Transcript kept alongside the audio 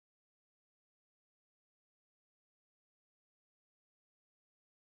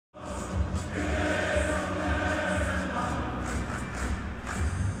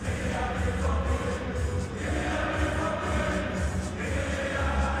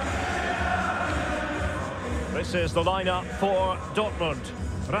This is the lineup for Dortmund.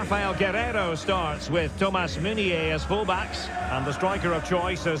 Rafael Guerreiro starts with Thomas Meunier as fullbacks, and the striker of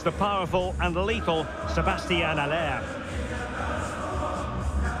choice is the powerful and lethal Sébastien Haller.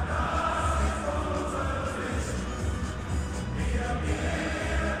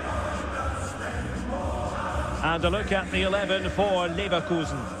 And a look at the 11 for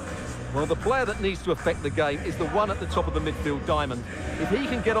Leverkusen. Well, the player that needs to affect the game is the one at the top of the midfield diamond. If he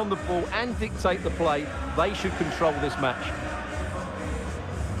can get on the ball and dictate the play, they should control this match.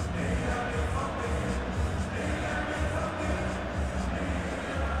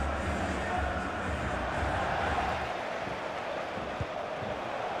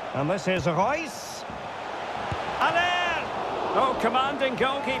 And this is Reus. Haller! Oh, commanding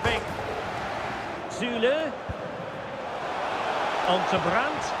goalkeeping. Zule. On to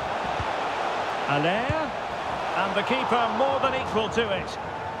Brandt. Haller. And the keeper more than equal to it.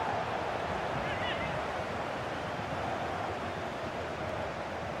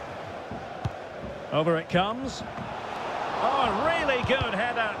 Over it comes. Oh, really good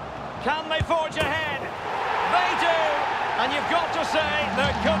header. Can they forge ahead? They do! And you've got to say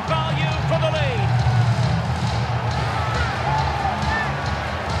they're good value for the lead.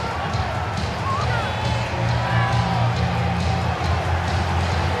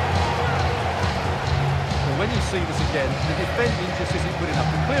 Well, when you see this again, the defending just isn't good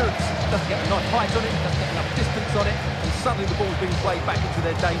enough. The clearance doesn't get enough height on it, doesn't get enough distance on it, and suddenly the ball's being played back into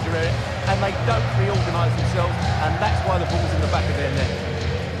their danger area, and they don't reorganise themselves, and that's why the ball's in the back of their net.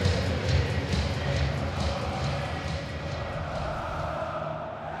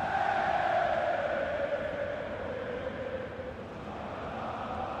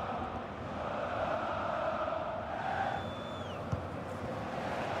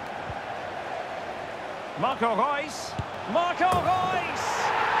 Marco Reus. Marco Reus!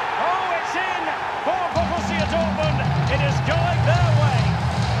 Oh, it's in for Borussia Dortmund. It is going their way.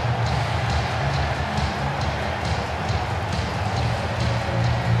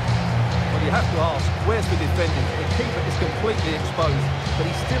 Well, you have to ask, where's the defending? The keeper is completely exposed, but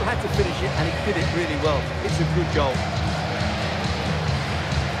he still had to finish it, and he did it really well. It's a good goal.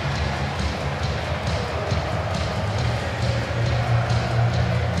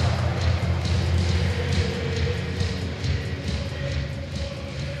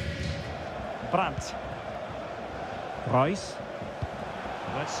 Brandt. Reus.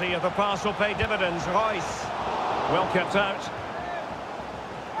 Let's see if the pass will pay dividends. Reus. Well kept out.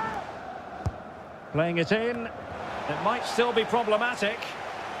 Playing it in. It might still be problematic.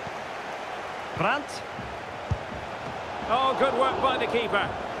 Brandt. Oh, good work by the keeper.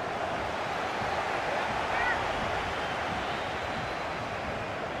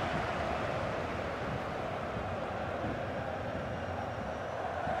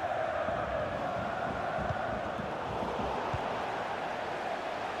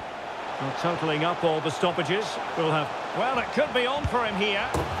 Well, totalling up all the stoppages, we'll have... Well, it could be on for him here.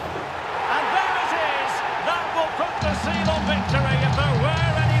 And there it is! That will put the seal on victory if there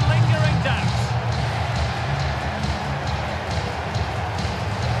were any lingering doubts.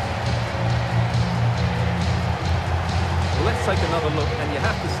 Well, let's take another look, and you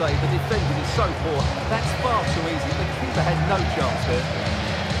have to say the defending is so poor. That's far too easy. The keeper had no chance there.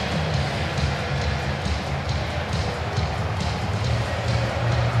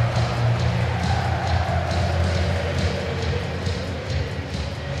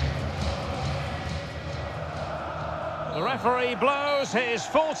 The referee blows his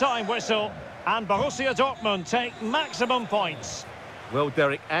full-time whistle, and Borussia Dortmund take maximum points. Well,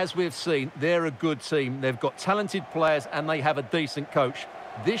 Derek, as we've seen, they're a good team. They've got talented players and they have a decent coach.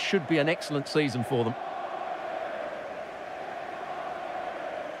 This should be an excellent season for them.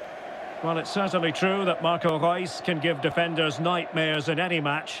 Well, it's certainly true that Marco Reus can give defenders nightmares in any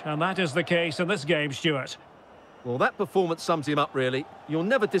match, and that is the case in this game, Stuart. Well, that performance sums him up, really. You're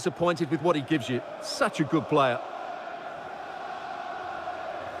never disappointed with what he gives you. Such a good player.